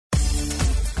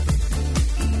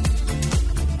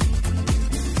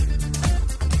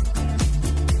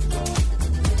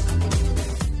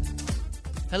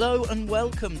Hello and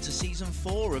welcome to Season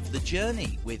 4 of The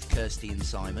Journey with Kirsty and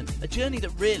Simon, a journey that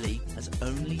really has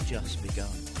only just begun.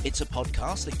 It's a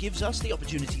podcast that gives us the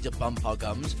opportunity to bump our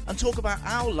gums and talk about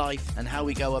our life and how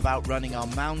we go about running our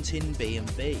mountain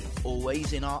B&B,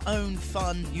 always in our own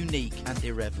fun, unique and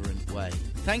irreverent way.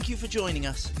 Thank you for joining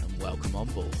us and welcome on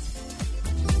board.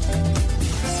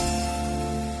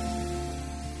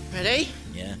 Ready?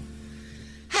 Yeah.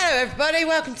 Hello everybody,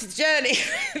 welcome to The Journey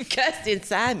with Kirsty and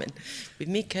Simon. With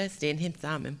me, Kirsty, and him,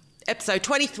 Simon. Episode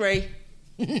 23.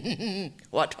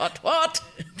 What?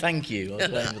 Thank you. I was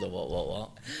waiting for the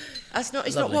what. It's not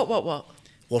Lovely. what.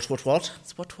 What?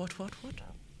 It's what.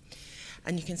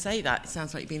 And you can say that. It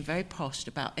sounds like you're being very posh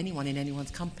about anyone in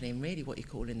anyone's company, and really what you're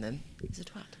calling them is a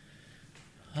twat.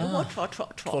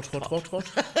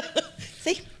 What?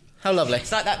 See? How lovely.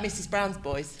 It's like that Mrs. Brown's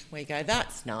Boys, where you go,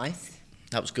 that's nice.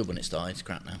 That was good when it started. It's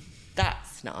crap now.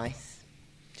 That's nice.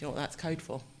 Do you know what that's code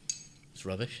for? It's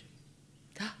rubbish.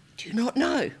 Do you not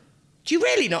know? Do you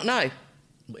really not know?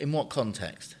 In what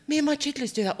context? Me and my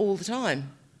chidlers do that all the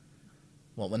time.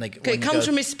 What, when they... It comes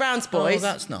from Mrs. Brown's Boys. Oh,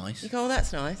 that's nice. You go, oh,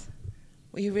 that's nice.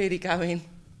 Well, you're really going...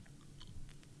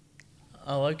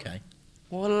 Oh, okay.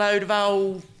 What a load of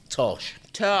old... Tosh.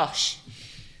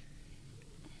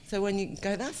 So when you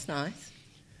go, that's nice.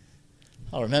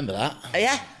 I remember that.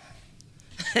 Yeah.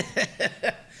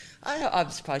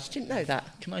 I'm surprised you didn't know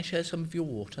that. Can I share some of your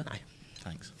water? No.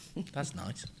 Thanks. That's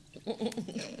nice.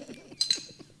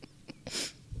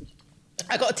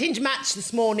 I got a tinge match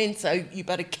this morning, so you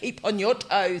better keep on your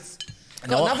toes.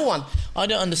 Got another one. I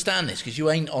don't understand this because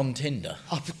you ain't on Tinder.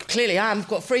 Oh, clearly I am. I've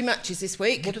got 3 matches this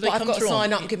week. What do they come I've got to through sign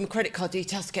on? up and give them credit card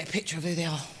details to get a picture of who they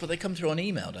are. But they come through on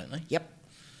email, don't they? Yep.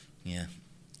 Yeah.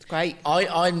 It's great.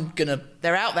 I'm going to...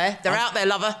 They're out there. They're out there,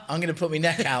 lover. I'm going to put my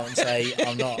neck out and say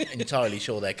I'm not entirely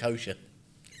sure they're kosher.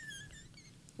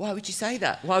 Why would you say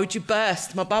that? Why would you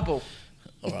burst my bubble?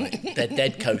 All right. They're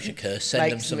dead kosher, Kirst.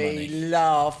 Send them some money. Makes me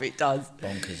laugh, it does.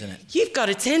 Bonkers, isn't it? You've got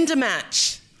a Tinder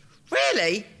match.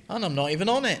 Really? And I'm not even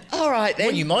on it. All right, then.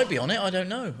 Well, you might be on it. I don't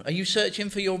know. Are you searching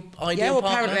for your ideal Yeah, well,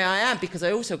 partner? apparently I am, because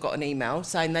I also got an email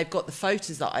saying they've got the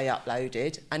photos that I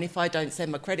uploaded, and if I don't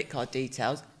send my credit card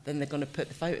details, then they're going to put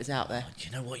the photos out there. Do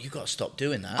you know what? You've got to stop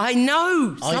doing that. I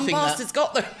know. Some think bastards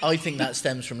got them. I think that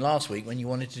stems from last week when you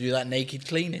wanted to do that naked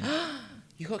cleaning.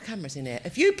 You've got cameras in here.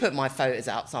 If you put my photos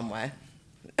out somewhere,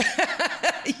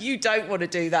 you don't want to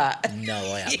do that. No,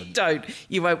 I haven't. You don't.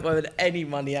 You won't want any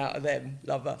money out of them,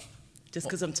 lover. Just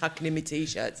because I'm tucking in my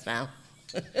T-shirts now.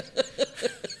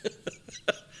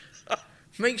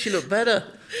 Makes you look better.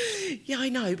 Yeah, I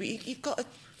know, but you've got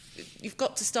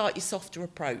to start your softer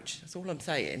approach. That's all I'm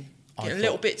saying. Get a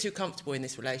little bit too comfortable in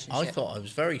this relationship. I thought I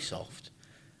was very soft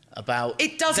about...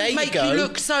 It doesn't make you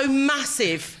look so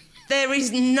massive. There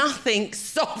is nothing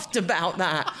soft about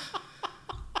that.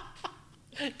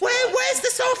 Where's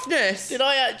the softness? Did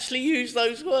I actually use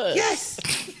those words? Yes.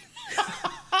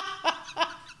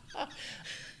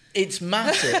 It's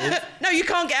massive. No, you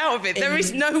can't get out of it. There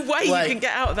is no way you can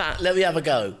get out of that. Let me have a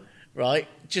go, right?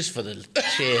 Just for the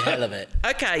sheer hell of it.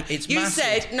 Okay. It's you massive.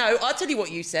 said... No, I'll tell you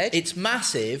what you said. It's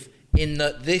massive in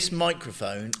that this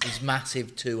microphone is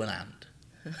massive to an ant.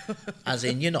 As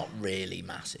in, you're not really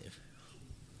massive.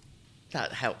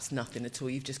 That helps nothing at all.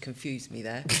 You've just confused me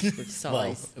there with size.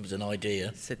 Well, it was an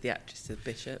idea. Said the actress to the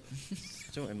bishop.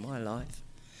 It's not in my life.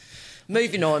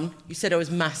 Moving on, you said I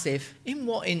was massive. In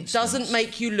what instance? Doesn't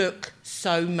make you look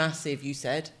so massive, you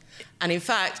said. And in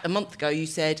fact, a month ago you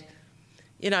said,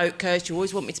 you know, Kirst, you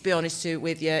always want me to be honest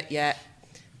with you. Yeah,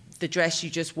 the dress you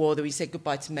just wore that we said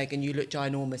goodbye to Megan, you look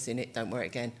ginormous in it. Don't wear it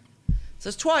again. So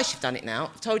it's twice you've done it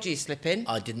now. I've told you you're slipping.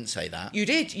 I didn't say that. You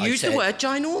did. You used the word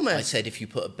ginormous. I said if you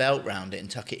put a belt round it and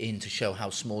tuck it in to show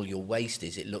how small your waist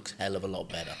is, it looks hell of a lot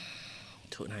better.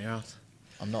 Talking out your ass.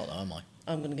 I'm not, though, am I?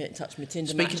 I'm going to get in touch with my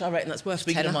Tinder match. I reckon that's worth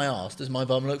Speaking of my arse, does my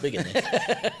bum look big in this?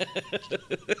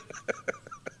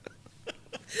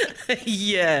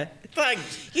 Yeah.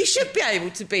 Thanks. You should be able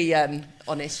to be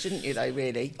honest, shouldn't you, though,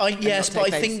 really? Yes, And not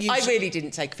but take I offence. think you... I really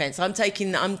didn't take offence. I'm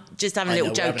just having a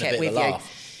little joke with you.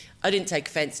 Laugh. I didn't take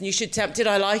offence. And you should tell... Did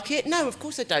I like it? No, of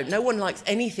course I don't. No one likes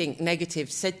anything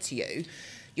negative said to you,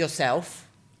 yourself.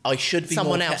 I should be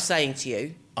someone else saying to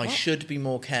you. I should be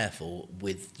more careful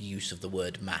with the use of the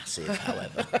word massive,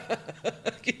 however.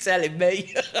 You're telling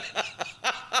me.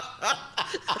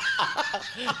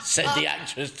 Said the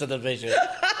actress to the bishop.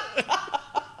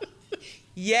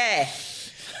 Yeah.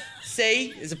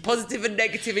 See? There's a positive and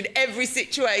negative in every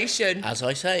situation. As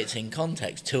I say, it's in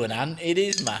context. To an ant, it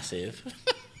is massive.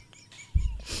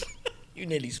 You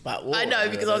nearly spat water. I know,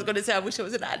 because I was going to say I wish I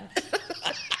was an ant.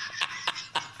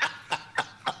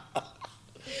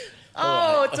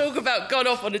 Oh, Talk about gone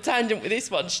off on a tangent with this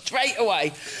one straight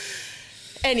away.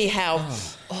 Anyhow,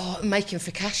 making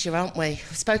focaccia, aren't we?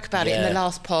 We spoke about it in the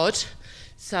last pod.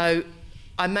 So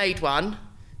I made one,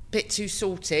 bit too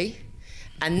salty,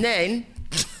 and then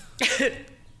it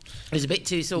was a bit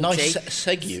too salty. Nice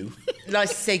segue.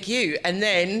 Nice segue, and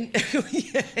then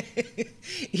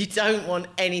you don't want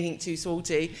anything too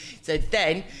salty. So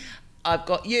then I've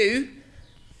got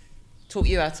taught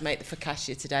you how to make the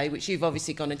focaccia today, which you've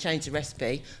obviously gone and changed the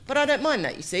recipe. But I don't mind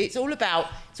that, you see. It's all about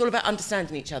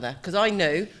understanding each other. Because I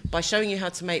knew by showing you how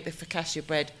to make the focaccia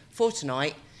bread for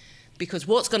tonight, because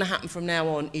what's going to happen from now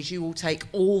on is you will take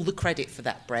all the credit for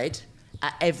that bread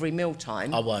at every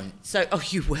mealtime. I won't. So,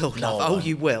 you will, No, love. I won't.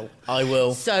 You will. I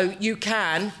will. So you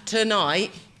can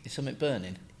tonight. Is something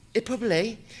burning? It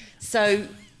probably. So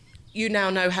you now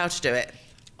know how to do it.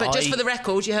 But just for the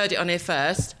record, you heard it on here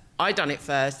first. I done it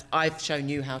first. I've shown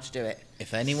you how to do it.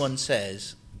 If anyone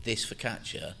says this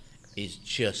focaccia is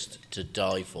just to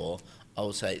die for, I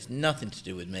will say it's nothing to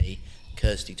do with me.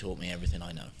 Kirsty taught me everything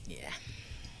I know. Yeah.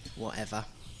 Whatever.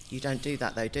 You don't do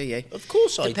that though, do you? Of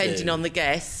course I do. Depending on the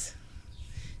guess.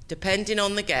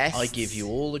 I give you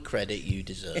all the credit you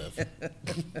deserve.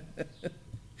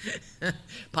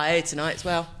 Paella tonight as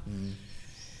well.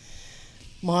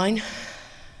 Mine.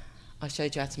 I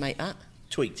showed you how to make that.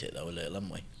 Tweaked it though a little,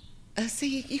 haven't we?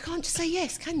 See, you can't just say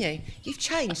yes, can you? You've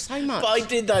changed so much. But I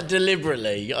did that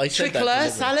deliberately. I said that Tricolor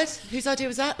deliberately. salad. Whose idea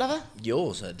was that, lover?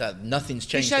 Yours. Nothing's Who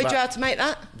changed. showed you how to make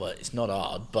that? Well, it's not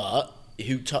hard, but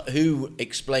who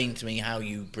explained to me how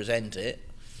you present it?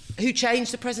 Who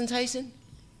changed the presentation?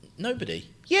 Nobody.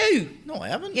 You. No, I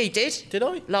haven't. Yeah, you did. Did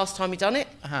I? Last time you done it.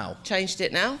 How? Changed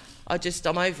it now. I'm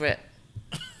over it.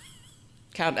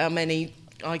 Count how many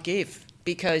I give.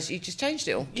 Because you just changed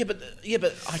it all. Yeah, but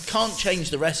I can't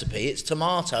change the recipe. It's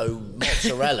tomato,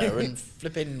 mozzarella, and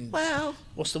flipping. Well,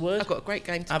 what's the word? I've got a great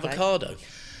game to play. Avocado.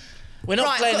 We're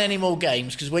not playing any more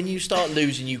games because when you start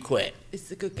losing, you quit.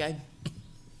 It's a good game.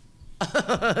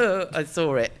 I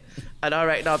saw it, and I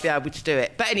reckon I'll be able to do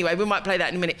it. But anyway, we might play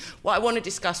that in a minute. What I want to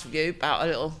discuss with you about a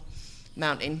little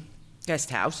mountain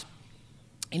guest house.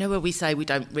 You know where we say we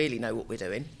don't really know what we're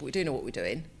doing, but we do know what we're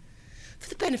doing. For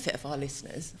the benefit of our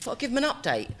listeners, I thought I'd give them an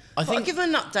update. I'd give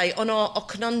them an update on our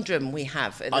conundrum we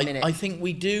have at the minute. I think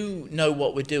we do know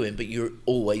what we're doing, but you're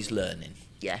always learning.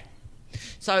 Yeah.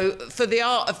 So for the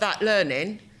art of that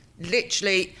learning,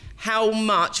 literally how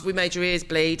much have we made your ears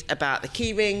bleed about the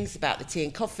key rings, about the tea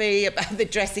and coffee, about the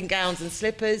dressing gowns and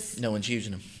slippers? No one's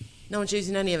using them. No one's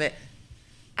using any of it.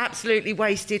 Absolutely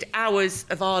wasted hours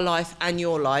of our life and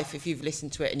your life, if you've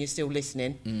listened to it and you're still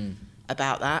listening,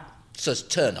 about that. So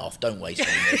turn off, don't waste any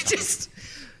more time. Just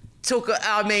talk,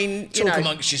 talk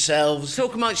amongst yourselves.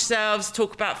 Talk amongst yourselves,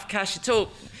 talk about focaccia,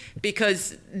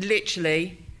 because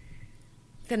literally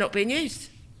they're not being used.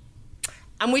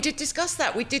 And we did discuss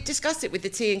that. We did discuss it with the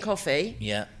tea and coffee.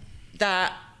 Yeah.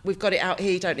 That we've got it out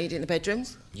here, you don't need it in the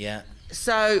bedrooms. Yeah.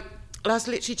 So I was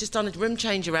literally just done a room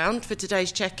change around for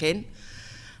today's check-in,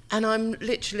 and I'm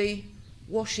literally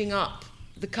washing up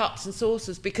the cups and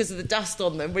saucers because of the dust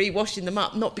on them, re-washing them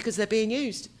up, not because they're being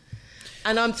used.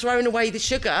 And I'm throwing away the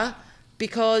sugar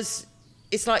because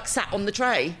it's like sat on the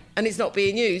tray and it's not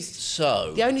being used.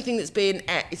 So the only thing that's being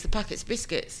ate is the packets of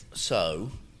biscuits.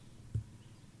 So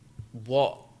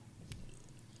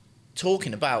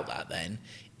talking about that then,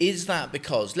 is that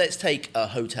because, let's take a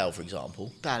hotel for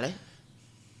example. Vale.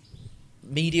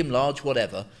 Medium, large,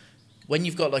 whatever. When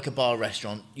you've got like a bar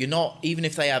restaurant, you're not, even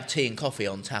if they have tea and coffee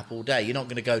on tap all day, you're not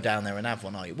going to go down there and have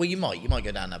one, are you? Well, you might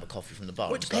go down and have a coffee from the bar.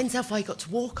 Well, it depends how far you got to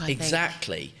walk, I think.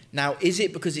 Exactly. Now, is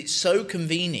it because it's so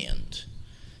convenient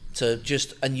to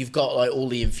just, and you've got like all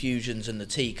the infusions and the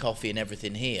tea, coffee and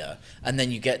everything here, and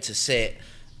then you get to sit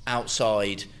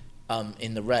outside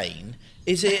in the rain,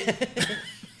 is it...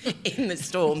 in the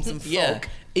storms and fog. Yeah.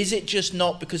 Is it just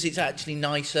not because it's actually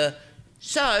nicer?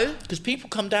 So... Because people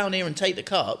come down here and take the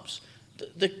cups...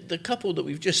 The couple that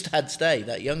we've just had stay,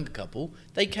 that younger couple,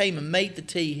 they came and made the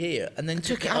tea here and then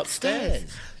took it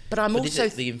upstairs. But also... is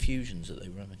it the infusions that they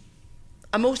were having?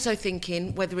 I'm also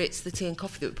thinking whether it's the tea and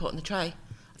coffee that we put on the tray.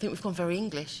 I think we've gone very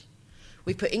English.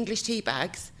 We put English tea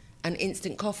bags and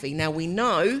instant coffee. Now, we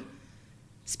know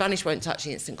Spanish won't touch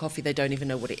the instant coffee. They don't even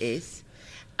know what it is.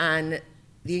 And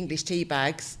the English tea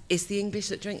bags, it's the English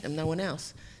that drink them, no one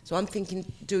else. So I'm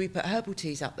thinking, do we put herbal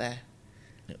teas up there?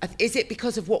 Is it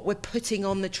because of what we're putting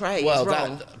on the tray? Well,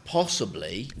 wrong? that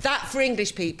possibly. That for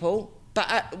English people,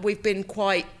 but we've been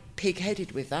quite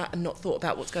pig-headed with that and not thought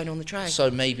about what's going on the tray. So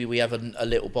maybe we have a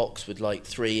little box with like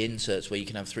 3 inserts where you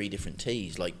can have 3 different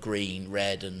teas, like green,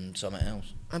 red, and something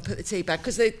else. And put the tea bag,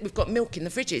 because we've got milk in the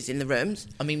fridges in the rooms.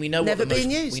 I mean, we know Never what the been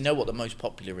most, used. we know what the most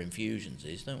popular infusions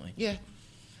is, don't we? Yeah.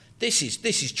 This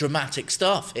is dramatic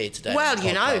stuff here today. Well, on the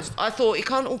you know, podcast. I thought it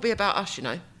can't all be about us, you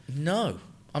know. No,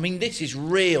 I mean this is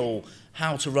real.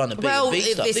 How to run a B&B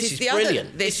stuff. This is the brilliant.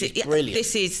 Other, This is brilliant.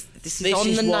 This is This on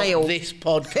is the what nail. this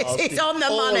podcast This is is on the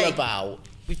all money. about.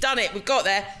 We've done it. We've got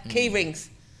there. Key rings.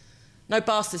 No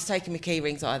bastards taking me key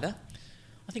rings either.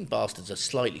 I think bastard's a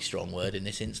slightly strong word in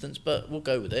this instance, but we'll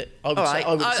go with it. I would All say, right.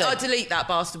 I would say I'll delete that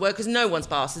bastard word because no one's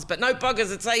bastards, but no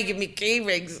buggers are taking me key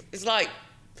rings. It's like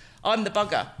I'm the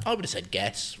bugger. I would have said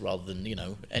guess rather than,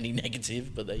 any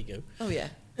negative, but there you go. Oh, yeah.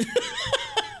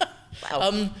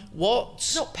 Well, What's...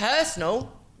 it's not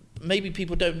personal. Maybe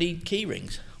people don't need key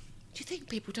rings. Do you think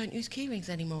people don't use key rings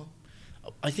anymore?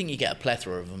 I think you get a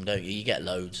plethora of them, don't you? You get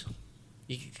loads.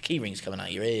 Key rings coming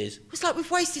out your ears. It's like we've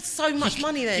wasted so much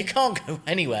money then. You can't go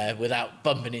anywhere without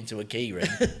bumping into a key ring.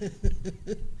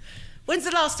 When's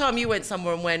the last time you went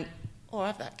somewhere and went, oh, I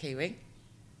have that key ring?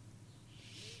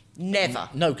 Never.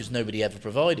 No, because nobody ever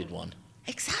provided one.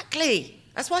 Exactly.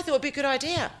 That's why I thought it'd be a good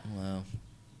idea. Well,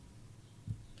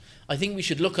 I think we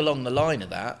should look along the line of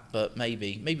that, but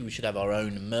maybe we should have our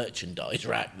own merchandise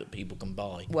rack that people can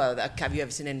buy. Well, have you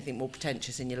ever seen anything more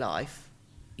pretentious in your life?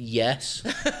 Yes.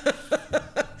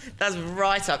 That's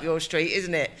right up your street,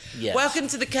 isn't it? Yes. Welcome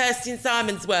to the Kirsty and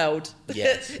Simon's world.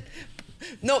 Yes.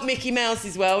 Not Mickey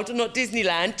Mouse's world, or not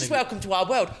Disneyland. Just welcome to our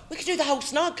world. We could do the whole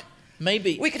snug.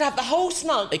 Maybe. We could have the whole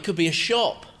snug It could be a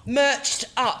shop. merched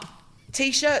up.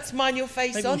 T-shirts, mind your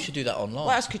face Maybe on. we should do that online.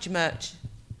 What else could you merch?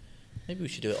 Maybe we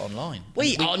should do it online.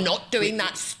 We are not doing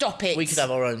that. Stop it. We could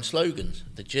have our own slogans.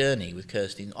 The journey with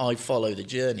Kirsty. I follow the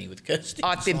journey with Kirsty.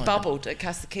 I've been Simon. bubbled at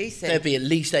Castakisi. There'd be at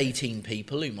least 18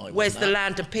 people who might Where's want the that.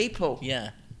 land of people?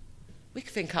 Yeah. We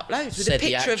could think up loads with Said a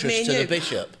the picture of actress me and to you. the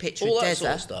bishop. Picture All of that Deza.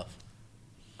 sort of stuff.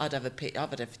 I'd have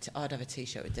a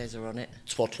T-shirt with Deza on it.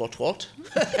 What?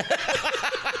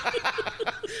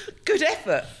 Good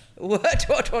effort. What?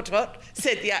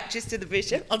 Said the actress to the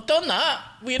bishop. I've done that.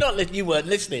 Well, you weren't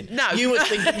listening. No. You were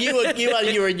thinking. You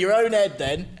were in your own head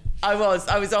then. I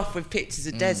was off with pictures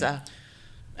of Deza.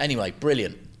 Anyway,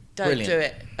 brilliant. Don't Brilliant. do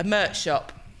it. A merch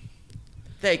shop.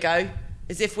 There you go.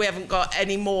 As if we haven't got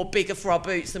any more bigger for our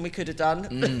boots than we could have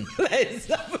done. Let's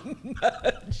have a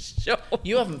merch shop.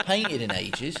 You haven't painted in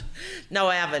ages. No,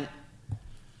 I haven't.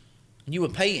 You were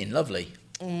painting, lovely.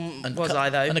 Was I,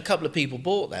 though? And a couple of people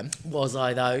bought them. Was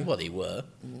I, though? Well, they were.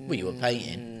 Well, you were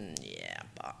painting. Yeah,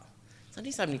 but there's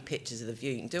only so many pictures of the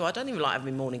view you can do. I don't even like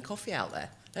having morning coffee out there.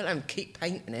 I don't even keep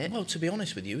painting it. Well, to be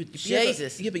honest with you,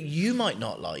 Jesus. Yeah, but you might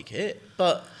not like it.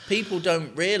 But people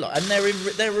don't realise, and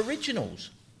they're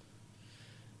originals.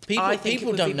 I think it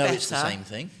People would don't be know it's the better. same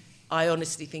thing. I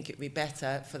honestly think it would be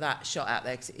better for that shot out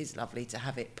there because it is lovely to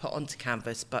have it put onto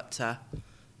canvas, but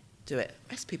do it.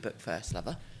 Recipe book first,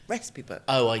 lover. Recipe book.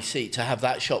 Oh, I see. To have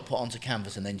that shot put onto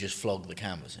canvas and then just flog the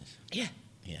canvases. Yeah.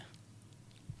 Yeah.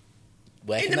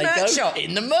 Where In can the they go? merch shop.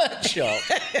 In the merch shop.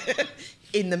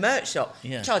 In the merch shop.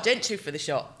 Yeah. Charge entry for the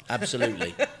shop.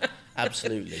 Absolutely.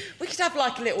 Absolutely. We could have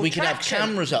like a little We could have attraction.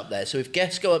 cameras up there, so if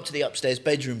guests go up to the upstairs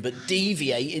bedroom but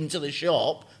deviate into the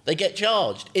shop, they get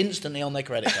charged instantly on their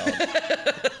credit card.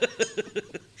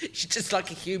 She's just like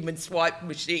a human swipe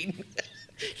machine.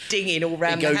 Dinging all It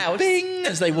round the goes house. bing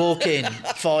as they walk in.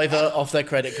 £5 off their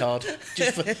credit card.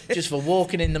 Just for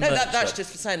walking in the No, merch that's shop.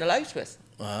 just for saying hello to us.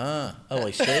 Ah, oh,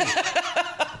 I see.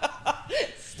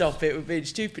 Stop it, we're being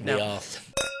stupid now. We are.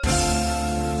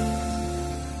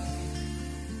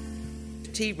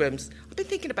 Tea rooms. I've been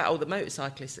thinking about all the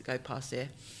motorcyclists that go past here.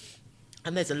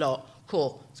 And there's a lot.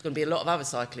 Cool. There's going to be a lot of other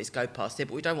cyclists go past here,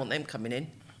 but we don't want them coming in.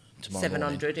 Tomorrow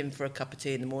 700 in for a cup of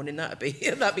tea in the morning. That'd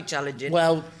be challenging.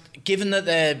 Well, given that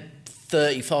they're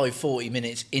 35, 40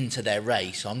 minutes into their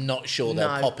race, I'm not sure they'll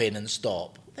No. pop in and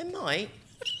stop. They might.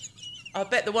 I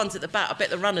bet the ones at the back, I bet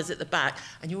the runners at the back,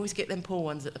 and you always get them poor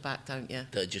ones at the back, don't you?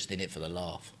 They're just in it for the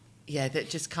laugh. Yeah, that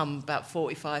just come about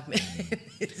 45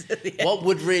 minutes at the end. What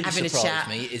would really Having a surprise chat.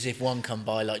 me is if one come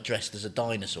by like dressed as a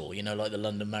dinosaur, like the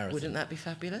London Marathon. Wouldn't that be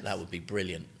fabulous? That would be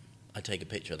brilliant. I'd take a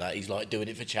picture of that. He's like doing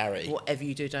it for charity. Whatever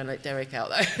you do, don't let Derek out,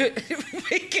 though. Can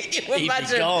you be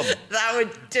imagine? gone. That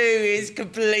would do his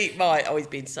complete might. Oh, he's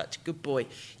been such a good boy.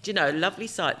 Do you know, lovely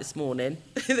sight this morning.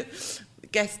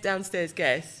 Downstairs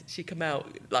guest, she come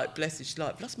out, like, bless her, she's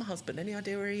like, I've lost my husband. Any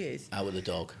idea where he is? Out with the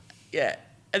dog. Yeah.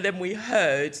 And then we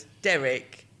heard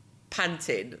Derek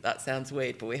panting. That sounds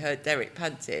weird, but we heard Derek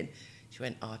panting. She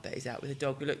went, I bet he's out with a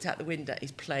dog. We looked out the window.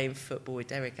 He's playing football with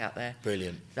Derek out there.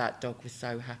 Brilliant. That dog was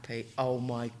so happy. Oh,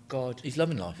 my God. He's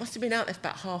loving life. Must have been out there for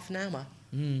about half an hour.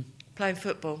 Playing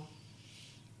football.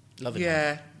 Loving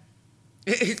life.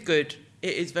 It is good.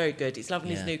 It is very good. He's loving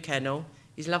his new kennel.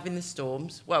 He's loving the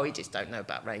storms. Well, he just don't know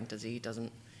about rain, does he? He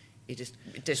doesn't. It just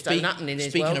don't happen in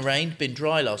his world. Speaking of rain, been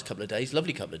dry last couple of days.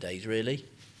 Lovely couple of days, really.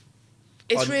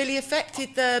 It's really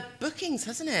affected the bookings,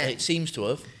 hasn't it? It seems to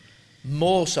have.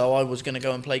 More so, I was going to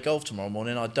go and play golf tomorrow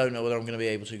morning. I don't know whether I'm going to be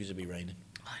able to because it'll be raining.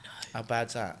 I know. How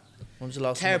bad's that? When was the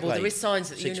last Terrible. time I played? There is signs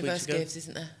that the 6 universe weeks ago? gives,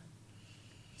 isn't there?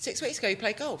 6 weeks ago you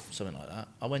played golf? Something like that.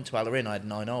 I went to Alarin. I had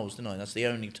 9 holes, didn't I? That's the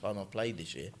only time I've played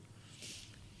this year.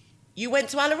 You went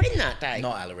to Alarin that day?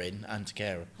 Not Alarin,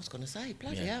 Antequera. I was going to say,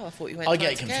 bloody hell, I thought you went I to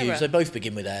get Antequera. confused. They both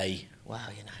begin with A. Well,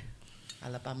 you know.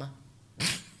 Alabama.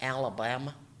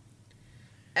 Alabama.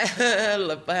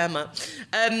 Alabama.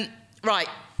 Right,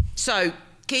 so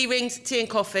key rings, tea and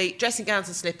coffee, dressing gowns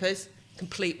and slippers.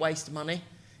 Complete waste of money.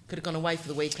 Could have gone away for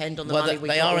the weekend on the money we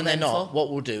got They are and they're them not. for.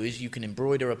 What we'll do is you can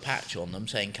embroider a patch on them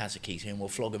saying Kazakisi and we'll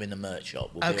flog them in the merch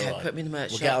shop. We'll be Okay, all right. put them in the merch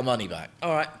We'll shop. get our money back.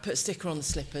 All right, put a sticker on the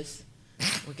slippers.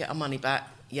 We'll get our money back.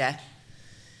 Yeah.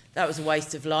 That was a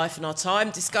waste of life and our time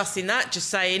discussing that. Just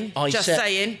saying. I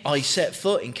set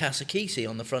foot in Kazakisi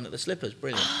on the front of the slippers.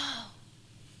 Brilliant.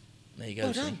 There you go.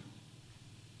 Well see. done.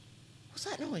 What's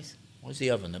that noise? Why is the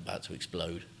oven about to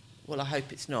explode? Well, I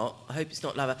hope it's not. I hope it's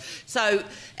not lava. So,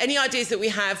 any ideas that we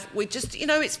have, we just, you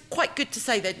know, it's quite good to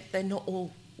say that they're not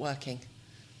all working.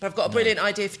 But I've got a brilliant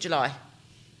idea for July.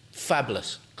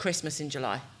 Fabulous. Christmas in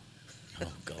July.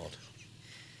 Oh, God.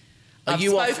 I've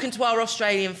spoken to our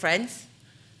Australian friends.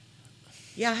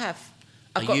 Yeah, I have.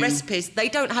 I've got recipes. They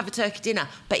don't have a turkey dinner.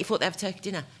 Bet you thought they have a turkey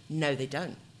dinner. No, they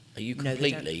don't. Are you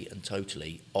completely and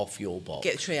totally off your box?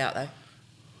 Get the tree out, though.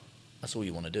 That's all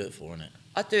you want to do it for, isn't it?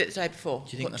 I'd do it the day before.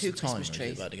 Do you think Got that's two the time Christmas or is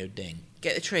trees. it about to go ding?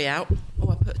 Get the tree out. Oh,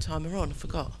 I put a timer on. I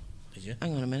forgot. Did you?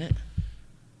 Hang on a minute.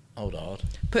 Hold hard.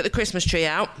 Put the Christmas tree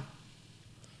out.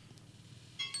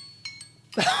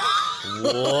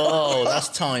 Whoa, that's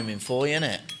timing for you, isn't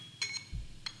it?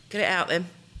 Get it out then.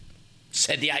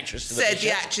 Said the actress to the Said bishop.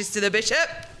 the actress to the bishop.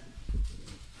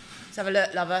 Let's have a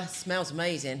look, lover. Smells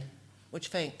amazing. What do you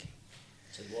think?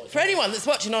 For anyone that's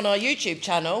watching on our YouTube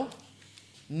channel,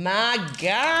 my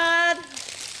God,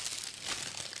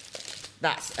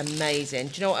 that's amazing.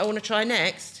 Do you know what I want to try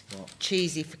next? What?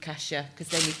 Cheesy focaccia, because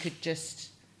then you could just...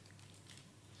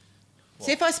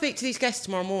 See if I speak to these guests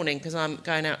tomorrow morning, because I'm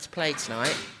going out to play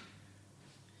tonight,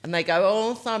 and they go,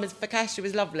 oh, Simon's focaccia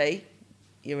was lovely,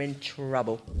 you're in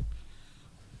trouble.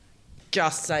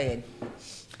 Just saying.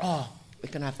 Oh, we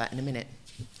can have that in a minute.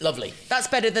 Lovely. That's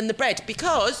better than the bread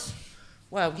because,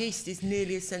 well, yeast is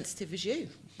nearly as sensitive as you,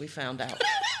 we found out.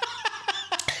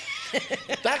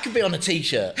 That could be on a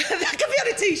T-shirt. That could be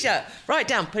on a T-shirt. Write it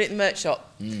down, put it in the merch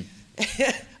shop.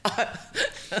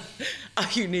 Are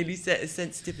you nearly as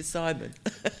sensitive as Simon?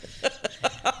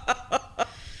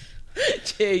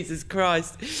 Jesus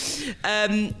Christ.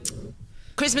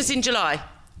 Christmas in July.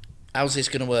 How's this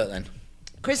going to work then?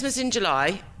 Christmas in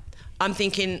July, I'm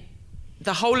thinking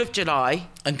the whole of July.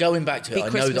 And going back to it, I know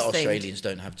Christmas that themed. Australians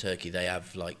don't have turkey. They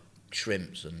have, like,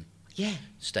 shrimps and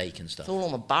steak and stuff. It's all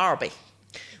on the barbie.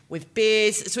 With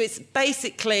beers. So it's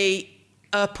basically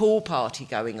a pool party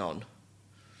going on.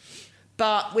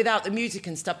 But without the music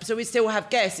and stuff. So we still have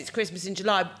guests. It's Christmas in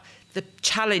July. The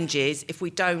challenge is if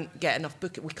we don't get enough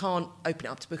booking, we can't open it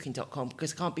up to booking.com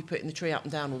because I can't be putting the tree up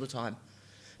and down all the time.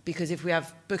 Because if we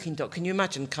have booking.com, can you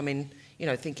imagine coming, you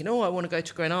know, thinking, oh, I want to go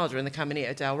to Granada and the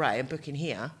Caminito del Rey and booking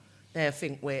here. They'll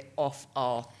think we're off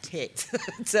our tit.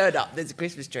 Turn up, there's a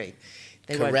Christmas tree.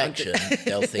 They Correction,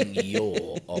 they'll think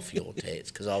you're off your tits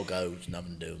because I'll go, it's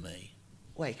nothing to do with me.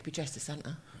 Wait, you could be dressed as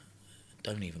Santa.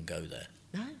 Don't even go there.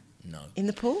 No? No. In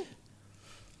the pool?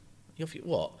 You're off your,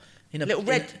 what? In a Little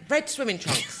red swimming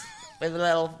trunks with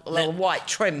a little white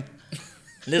trim.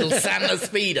 Little Santa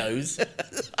Speedos.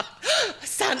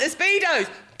 Santa Speedos!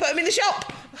 Put them in the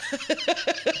shop!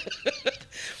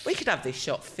 We could have this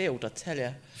shop filled, I tell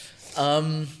you.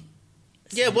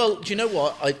 Yeah, well, do you know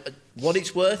what? What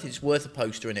it's worth a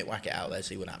poster in it, whack it out there,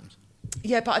 see what happens.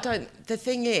 Yeah, but I don't... The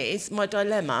thing is, my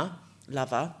dilemma,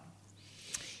 lover,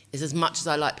 is as much as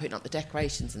I like putting up the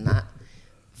decorations and that,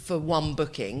 for one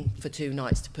booking, for 2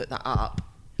 nights to put that up,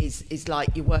 is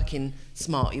like you're working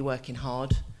smart, you're working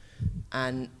hard.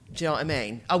 And do you know what I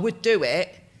mean? I would do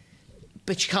it,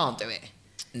 but you can't do it.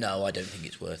 No, I don't think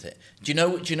it's worth it. Do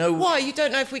you know why? You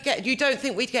don't know if you don't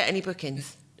think we'd get any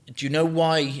bookings? Do you know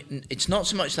why? It's not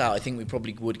so much that. I think we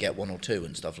probably would get 1 or 2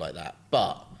 and stuff like that.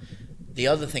 But The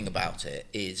other thing about it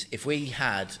is if we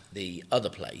had the other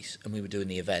place and we were doing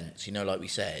the events, like we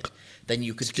said, then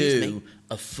you could do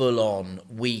a full-on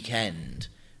weekend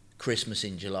Christmas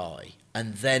in July,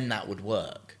 and then that would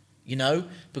work,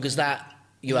 because that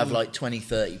you have like 20,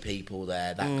 30 people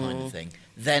there, that kind of thing.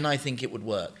 Then I think it would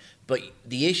work. But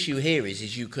the issue here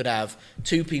is you could have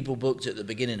 2 people booked at the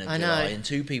beginning of July and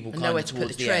 2 people kind of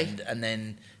towards the end, and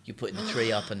then you're putting the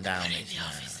tree up and down. In the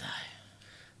office,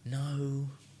 though. No.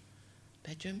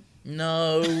 Bedroom?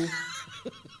 No.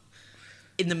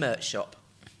 In the merch shop.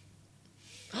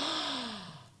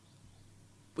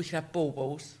 We could have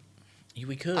baubles. Yeah,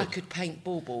 we could. I could paint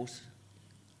baubles.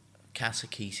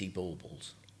 Kasakisi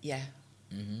baubles. Yeah.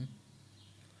 Mm-hmm.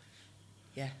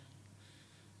 Yeah.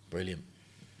 Brilliant.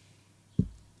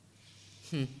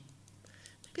 Maybe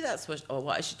that's what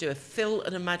I should do, a fill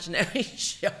an imaginary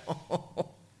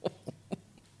shop.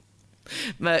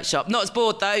 Merch shop. Not as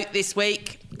bored, though, this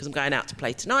week, because I'm going out to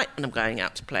play tonight and I'm going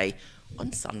out to play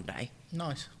on Sunday.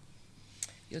 Nice.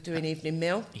 You're doing evening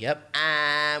meal. Yep.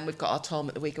 And we've got our Tom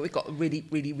at the weekend. We've got really,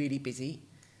 really, really busy.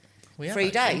 We have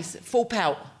 3 days, full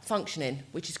pelt, functioning,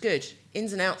 which is good.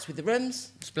 Ins and outs with the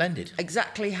rooms. Splendid.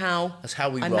 Exactly how That's how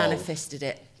we I roll. manifested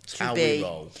it. That's how we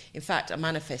roll. In fact, I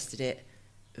manifested it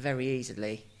very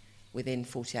easily within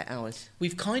 48 hours.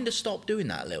 We've kind of stopped doing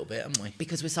that a little bit, haven't we?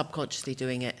 Because we're subconsciously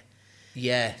doing it.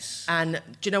 Yes. And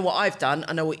do you know what I've done?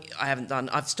 I know what I haven't done.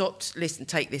 I've stopped listening,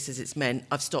 take this as it's meant.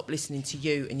 I've stopped listening to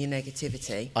you and your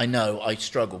negativity. I know, I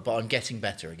struggle, but I'm getting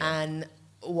better again. And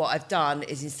what I've done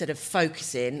is instead of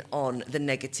focusing on the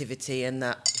negativity and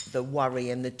the worry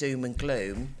and the doom and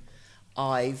gloom,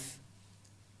 I've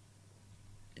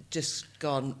just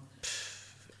gone,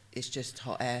 it's just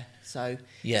hot air. So,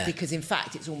 yeah. Because in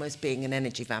fact, it's almost being an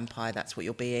energy vampire. That's what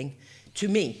you're being to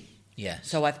me. Yeah.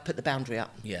 So I've put the boundary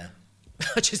up. Yeah.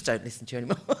 I just don't listen to you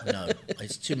anymore. No,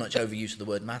 it's too much overuse of the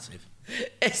word massive.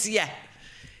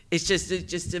 It's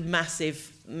just a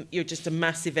massive. You're just a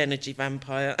massive energy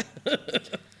vampire.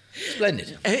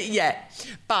 Splendid. Yeah,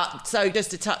 but so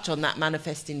just to touch on that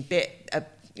manifesting bit,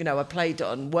 I played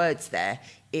on words there.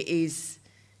 It is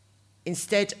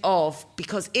instead of,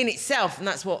 because in itself, and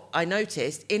that's what I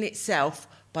noticed in itself,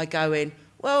 by going,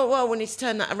 well, we need to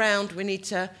turn that around.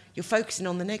 You're focusing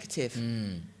on the negative.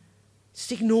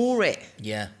 Just ignore it.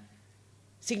 Yeah.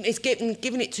 It's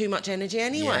giving it too much energy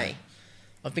anyway.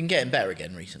 Yeah. I've been getting better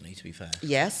again recently, to be fair.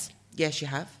 Yes, you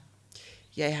have.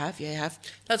 Yeah, you have.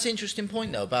 That's an interesting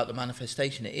point, though, about the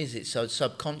manifestation. It's a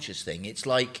subconscious thing. It's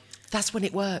like... That's when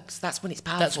it works. That's when it's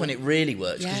powerful. That's when it really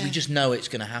works, because we just know it's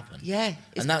going to happen. Yeah.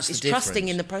 And that's the difference. It's trusting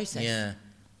in the process. Yeah.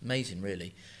 Amazing,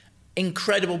 really.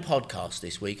 Incredible podcast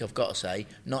this week, I've got to say.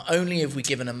 Not only have we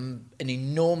given an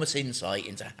enormous insight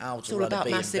into how to run a B&B. It's all about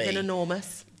massive and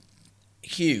enormous.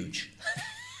 Huge.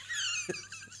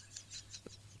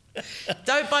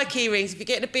 Don't buy key rings. If you're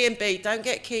getting a B&B, don't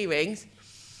get key rings.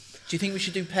 Do you think we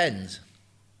should do pens?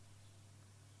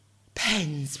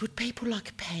 Pens? Would people like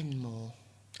a pen more?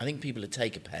 I think people would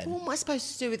take a pen. What am I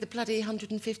supposed to do with the bloody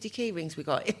 150 key rings we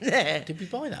got in there? Did we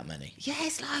buy that many?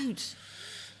 Yes, loads.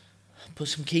 Put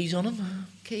some keys on them?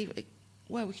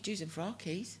 Well, we could use them for our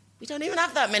keys. We don't even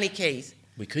have that many keys.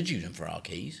 We could use them for our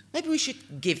keys. Maybe we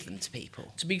should give them to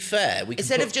people. To be fair, we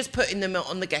instead of just putting them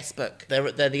on the guest book.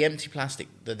 They're the empty plastic.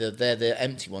 They're the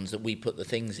empty ones that we put the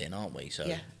things in, aren't we?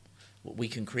 So we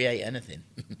can create anything.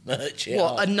 Merch it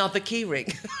up. Another key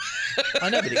ring? I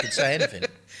know, but it could say anything.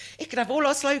 It could have all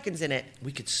our slogans in it.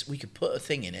 We could put a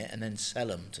thing in it and then sell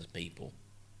them to people.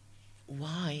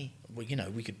 Why? Well,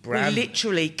 we could brand... We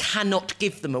literally cannot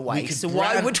give them away, so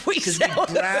why would we sell them?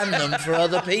 Because we brand them for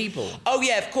other people. Oh,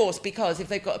 yeah, of course, because if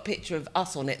they've got a picture of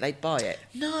us on it, they'd buy it.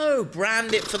 No,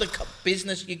 brand it for the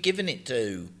business you're giving it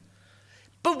to.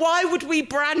 But why would we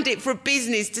brand it for a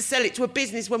business to sell it to a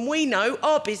business when we know,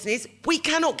 our business, we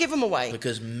cannot give them away?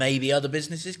 Because maybe other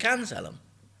businesses can sell them.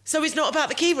 So it's not about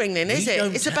the key ring then, is it?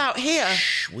 It's about here.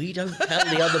 Shh, we don't tell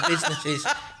the other businesses.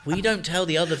 We don't tell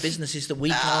the other businesses that we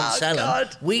can't sell them.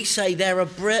 We say they're a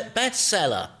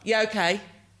bestseller. Yeah, okay.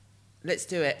 Let's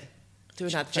do it. Do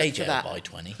an advert JJ for that. will buy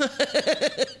 20.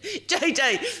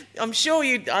 JJ, I'm sure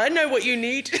I know what you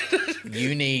need.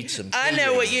 You need some key I know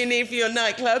rings. what you need for your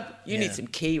nightclub. You need some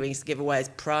key rings to give away as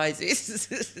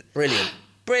prizes. Brilliant.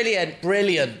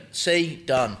 Brilliant. See,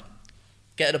 done.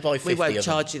 Get her to buy 50 We won't of them.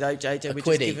 charge you though, JJ. We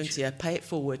quid just give them each. to you. Pay it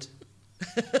forward.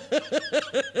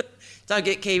 Don't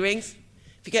get key rings.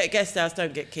 If you get a guest house,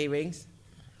 don't get key rings.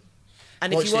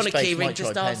 And Watch if you want a this space, key you ring, might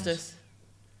just try ask pens. us.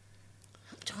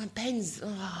 I'm trying pens.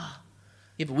 Oh.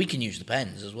 Yeah, but we can use the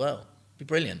pens as well. Be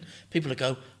brilliant. People would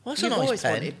go, well, that's a You've nice always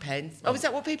pen. wanted pens. Oh, is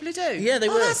that what people do? Yeah, they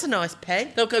oh, will. That's a nice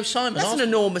pen. They'll go, Simon, That's an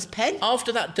enormous pen.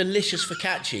 after that delicious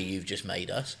focaccia you've just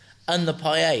made us, and the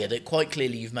paella that quite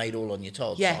clearly you've made all on your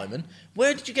Todd, Yeah. Simon,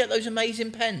 where did you get those amazing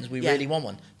pens? We really want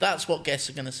one. That's what guests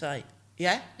are going to say.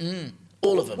 Yeah?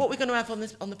 All of them. What are we going to have on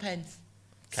the pens?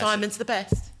 Cassie. Simon's the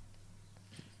best.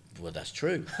 Well, that's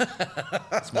true.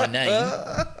 That's my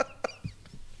name.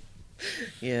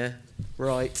 Yeah,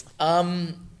 right.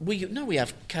 We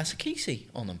have Casakisi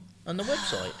on them on the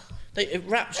website. It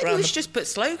wraps Maybe around. we should just put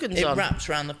slogans on. It wraps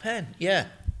around the pen. Yeah.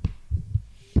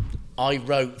 I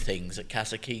wrote things at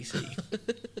Casakisi.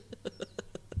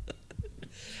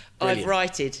 I've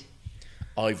righted.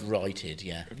 I've righted.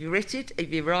 Yeah. Have you writted?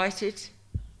 Have you righted?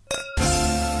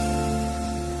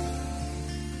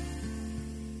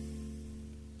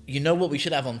 You know what we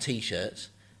should have on T-shirts?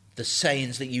 The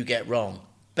sayings that you get wrong.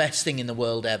 Best thing in the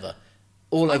world ever.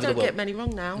 All over the world. I don't get many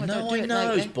wrong now. I don't do I it know.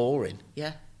 lately. It's boring.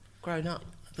 Yeah, grown up.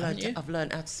 Haven't you? I've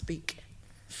learned how to speak.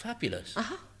 Fabulous.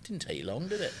 Uh-huh. Didn't take you long,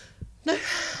 did it? No.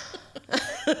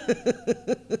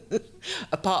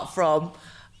 Apart from,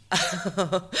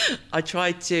 I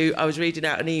was reading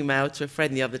out an email to a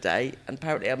friend the other day, and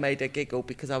apparently I made her giggle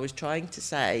because I was trying to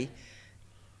say,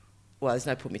 well, there's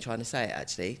no point me trying to say it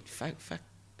actually,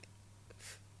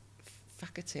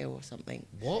 faculty or something.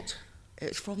 What?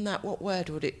 It's from that, what word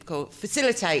would it call?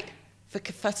 Facilitate.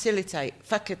 Facilitate.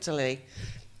 Faculty.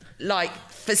 Like,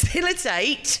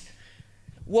 facilitate.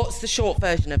 What's the short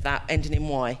version of that ending in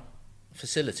Y?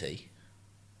 Facility.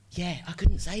 Yeah, I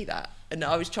couldn't say that. And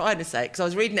I was trying to say it because I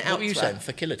was reading it out. What were you to her. saying?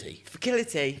 Facility.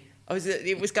 Facility.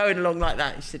 It was going along like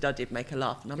that. And she said I did make her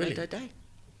laugh, and I made her Brilliant.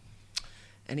 day.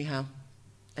 Anyhow,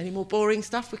 any more boring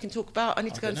stuff we can talk about? I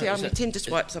need to go and see how many Tinder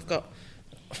swipes I've got.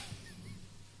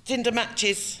 Tinder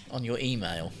matches On your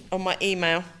email. on my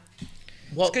email.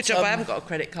 What, It's a good job I haven't got a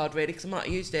credit card really, because I might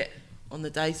have used it on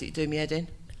the days that you do me head in.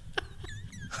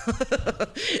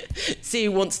 See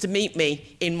who wants to meet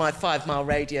me in my 5-mile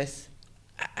radius.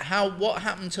 What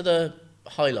happened to the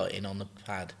highlighting on the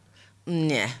pad?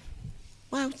 Yeah.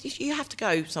 Well, you have to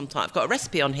go sometime. I've got a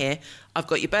recipe on here. I've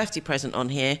got your birthday present on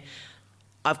here.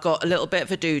 I've got a little bit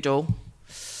of a doodle.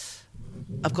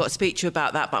 I've got to speak to you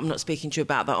about that, but I'm not speaking to you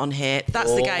about that on here.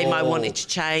 That's the game I wanted to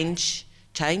change.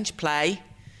 Play.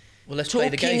 Well, let's play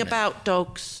the game. Talking about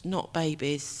dogs, not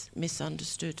babies.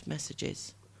 Misunderstood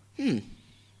messages.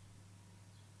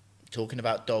 Talking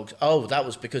about dogs. Oh, that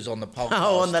was because on the podcast.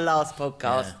 Oh, on the last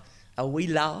podcast. Yeah. Oh, we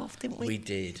laughed, didn't we? We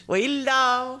did. We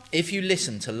laughed. If you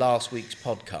listen to last week's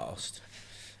podcast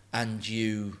and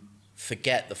you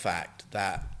forget the fact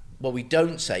that, well, we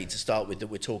don't say to start with that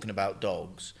we're talking about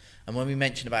dogs, and when we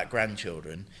mention about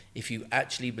grandchildren, if you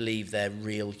actually believe they're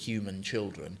real human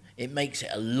children, it makes it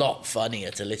a lot funnier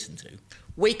to listen to.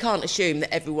 We can't assume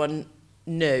that everyone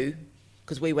knew,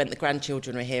 because we went the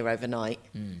grandchildren are here overnight.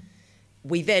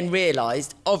 We then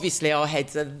realised, obviously our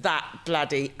heads are that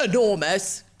bloody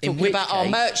enormous, In talking which about our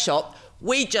case- merch shop.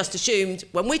 We just assumed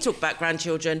when we talk about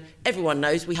grandchildren, everyone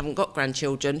knows we haven't got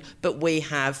grandchildren, but we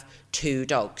have 2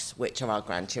 dogs, which are our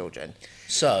grandchildren.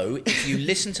 So, if you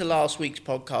listen to last week's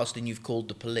podcast and you've called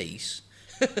the police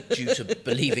due to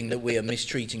believing that we are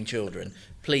mistreating children,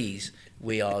 please,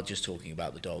 we are just talking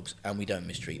about the dogs, and we don't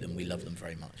mistreat them. We love them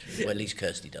very much. Well, at least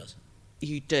Kirsty does.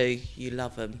 You do. You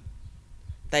love them.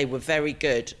 They were very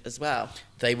good as well.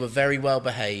 They were very well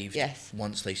behaved Yes.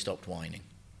 once they stopped whining.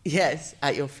 Yes,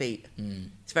 at your feet.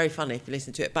 It's very funny if you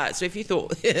listen to it back. So if you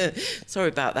thought, sorry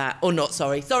about that, or not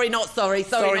sorry, sorry, not sorry,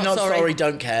 sorry, not sorry,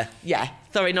 don't care. Yeah,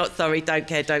 sorry, not sorry, don't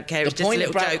care, don't care. It's just a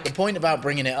little joke. The point about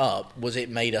bringing it up was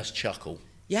it made us chuckle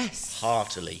Yes,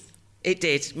 heartily. it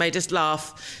did. Made us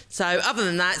laugh. So other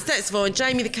than that, Steps for and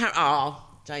Jamie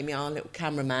Jamie, our little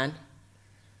cameraman.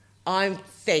 I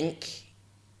think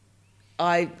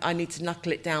I need to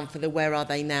knuckle it down for the Where Are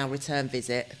They Now return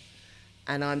visit,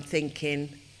 and I'm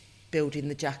thinking building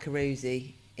the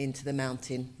jacuzzi into the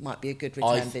mountain might be a good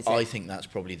return visit. I think that's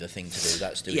probably the thing to do.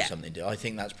 That's doing Yeah. something to do. I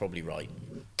think that's probably right.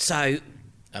 So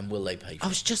And will they pay for I it?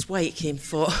 was just waiting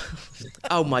for,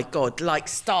 oh my God, like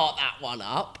start that one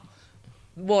up.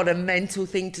 What a mental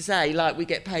thing to say, like we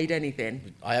get paid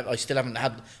anything. I still haven't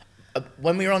had...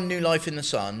 when we were on New Life in the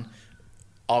Sun,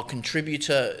 our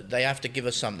contributor, they have to give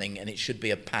us something, and it should be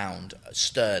 £1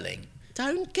 sterling.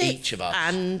 Don't get... Each of us.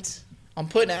 And... I'm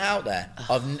putting it out there.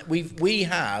 We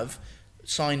have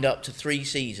signed up to 3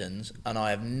 seasons, and I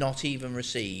have not even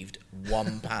received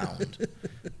 £1.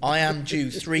 I am due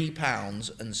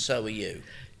 £3, and so are you.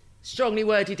 Strongly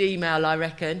worded email, I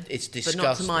reckon. It's But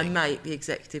not to my disgusting. mate, the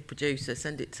executive producer.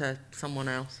 Send it to someone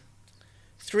else.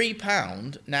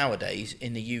 £3 nowadays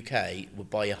in the UK would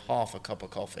buy you half a cup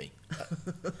of coffee.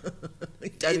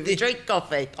 Don't even drink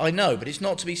coffee. I know, but it's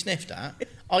not to be sniffed at.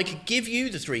 I could give you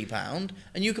the £3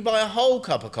 and you could buy a whole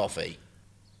cup of coffee.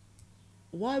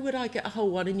 Why would I get a whole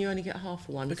one and you only get half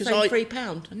a one? Because Same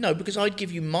 £3? No, because I'd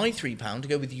give you my £3 to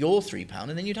go with your £3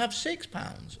 and then you'd have £6.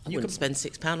 I wouldn't spend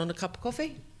 £6 on a cup of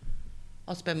coffee.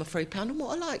 I'll spend my £3 on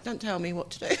what I like. Don't tell me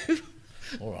what to do.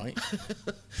 All right.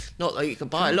 Not that you can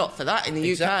buy a lot for that in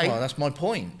the UK. Well, that's my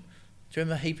point. Do you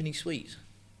remember Halfpenny Sweets?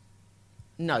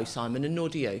 No, Simon, and nor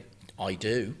do you. I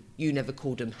do. You never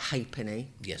called them halfpenny.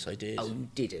 Yes, I did. Oh, you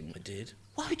didn't? I did.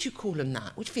 Why would you call them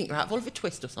that? What do you think, you're out of Oliver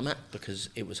Twist or something? Because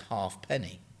it was half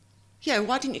penny. Yeah,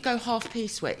 why didn't you go half pea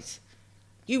sweets?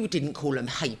 You didn't call them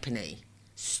halfpenny.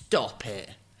 Stop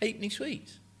it. Halfpenny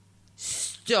Sweets.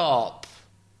 Stop.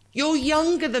 You're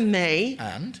younger than me.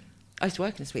 And? I used to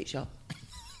work in a sweet shop.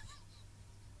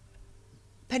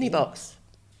 Penny box.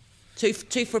 Two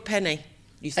for a penny.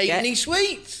 Used to Halfpenny get.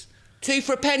 Sweets. 2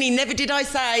 for a penny. Never did I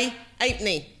say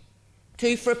halfpenny.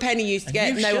 2 for a penny used to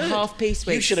get. No half pea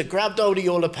sweets. You should have grabbed hold of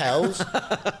your lapels.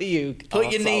 You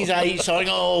put your knees out, saying,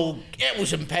 "Oh, get me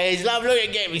some pears, love. Look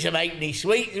and get me some halfpenny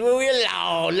sweets, will you?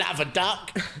 Oh, love a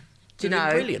duck." Do you know?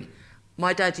 Brilliant.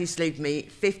 My dad used to leave me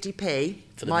 50p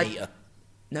For the meter.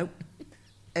 Nope.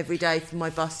 Every day for my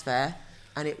bus fare,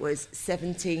 and it was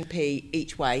 17p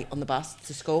each way on the bus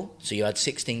to school. So you had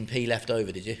 16p left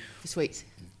over, did you? For sweets.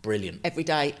 Brilliant. Every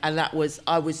day, and I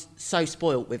was so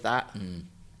spoilt with that.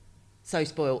 So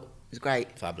spoilt. It was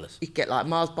great. Fabulous. You could get like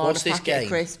Mars bar and a packet of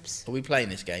crisps. Are we playing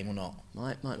this game or not?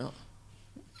 Might not.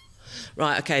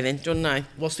 Right, okay then. Do you want to know?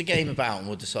 What's the game about, and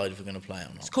we'll decide if we're going to play it or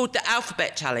not. It's called the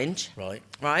Alphabet Challenge. Right.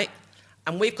 Right?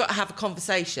 And we've got to have a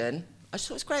conversation. I just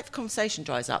thought it's great if conversation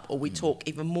dries up, or we talk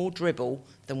even more dribble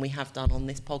than we have done on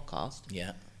this podcast.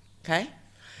 Yeah. Okay?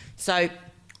 So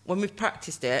when we've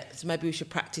practiced it, so maybe we should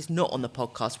practice not on the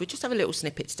podcast. We just have a little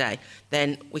snippet today.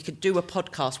 Then we could do a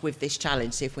podcast with this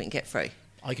challenge, see if we can get through.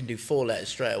 I can do 4 letters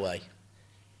straight away.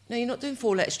 No, you're not doing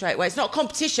 4 letters straight away. It's not a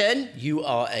competition.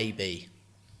 URAB.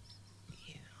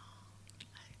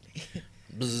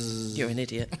 You're an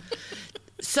idiot.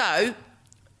 So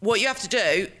what you have to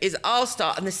do is I'll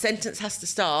start, and the sentence has to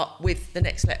start with the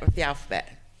next letter of the alphabet.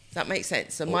 Does that make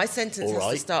sense? So my sentence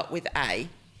has to start with A.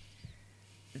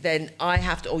 Then I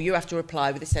have to, or you have to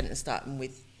reply with a sentence starting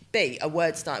with B. A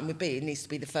word starting with B. It needs to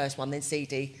be the first one, then C,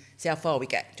 D. See how far we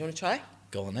get. Do you want to try?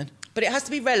 Go on then. But it has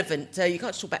to be relevant. You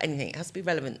can't just talk about anything. It has to be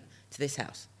relevant to this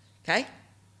house. Okay?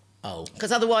 Oh.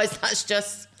 Because otherwise that's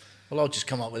just... Well, I'll just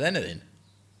come up with anything.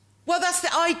 Well, that's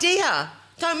the idea.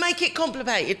 Don't make it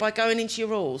complicated by going into your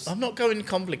rules. I'm not going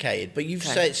complicated, but you've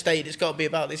stated it's got to be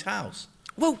about this house.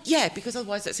 Well, yeah, because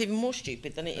otherwise that's even more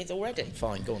stupid than it is already.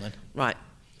 Fine, go on then. Right.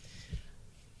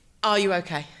 Are you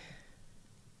okay?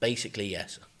 Basically,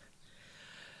 yes.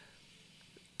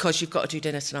 Because you've got to do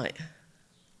dinner tonight.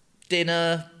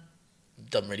 Dinner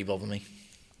doesn't really bother me.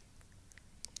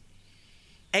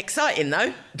 Exciting,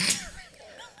 though.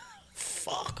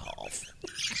 Fuck off.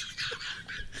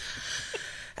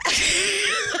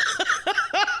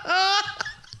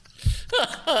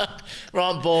 Right,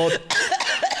 I'm bored.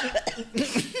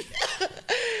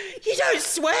 You don't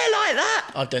swear like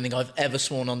that. I don't think I've ever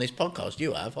sworn on this podcast.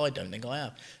 You have? I don't think I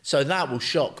have. So that will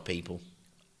shock people.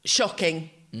 Shocking.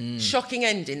 Shocking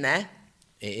ending there.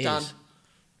 It is. Done.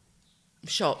 I'm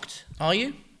shocked. Are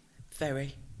you?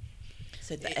 Very.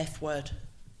 Said the F word.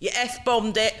 You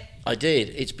F-bombed it. I did.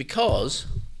 It's because...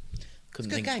 It's a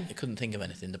good game. I couldn't think of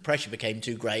anything. The pressure became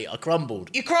too great. I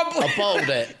crumbled. You crumbled. I bottled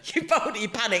it. You bottled it. You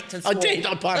panicked and swore. I did.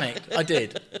 I panicked. I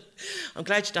did. I'm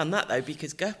glad you've done that, though,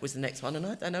 because G was the next one, and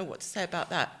I don't know what to say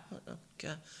about that.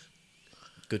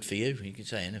 Good for you. You can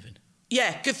say anything.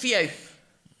 Yeah, good for you.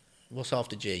 What's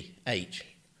after G? H.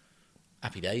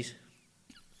 Happy days.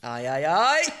 Aye, aye,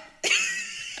 aye.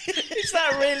 Is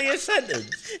that really a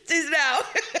sentence? It is now.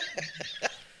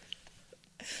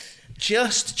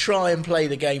 Just try and play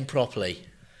the game properly.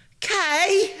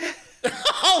 K.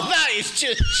 Oh, that is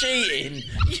just cheating.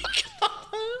 You can't.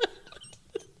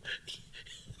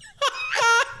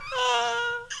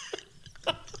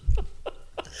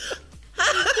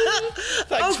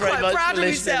 Thanks very much for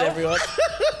listening, everyone.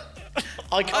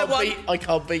 I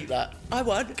can't beat that. I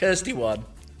won. Kirsty won.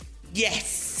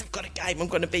 Yes, I've got a game. I'm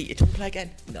going to beat you. Do you want to play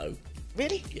again? No.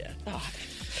 Really? Yeah. Oh.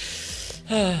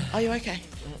 Are you okay?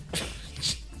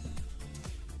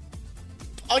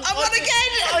 I won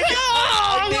again!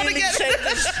 I nearly said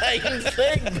the same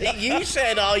thing that you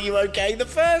said, are you okay, the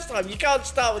first time. You can't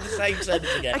start with the same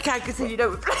sentence again. Okay, because you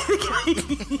don't play the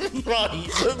game.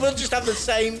 Right, we'll just have the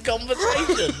same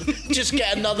conversation. Just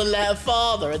get another letter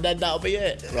farther and then that'll be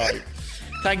it. Right.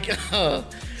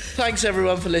 Thanks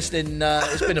everyone for listening.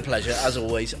 It's been a pleasure as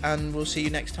always, and we'll see you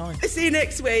next time. See you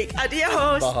next week.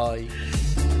 Adios. Bye.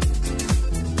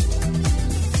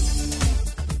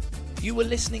 You were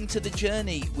listening to The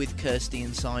Journey with Kirsty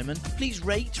and Simon. Please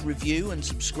rate, review and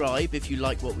subscribe if you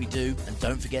like what we do. And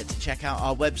don't forget to check out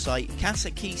our website,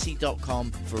 casakisi.com,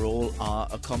 for all our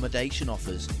accommodation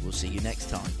offers. We'll see you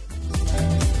next time.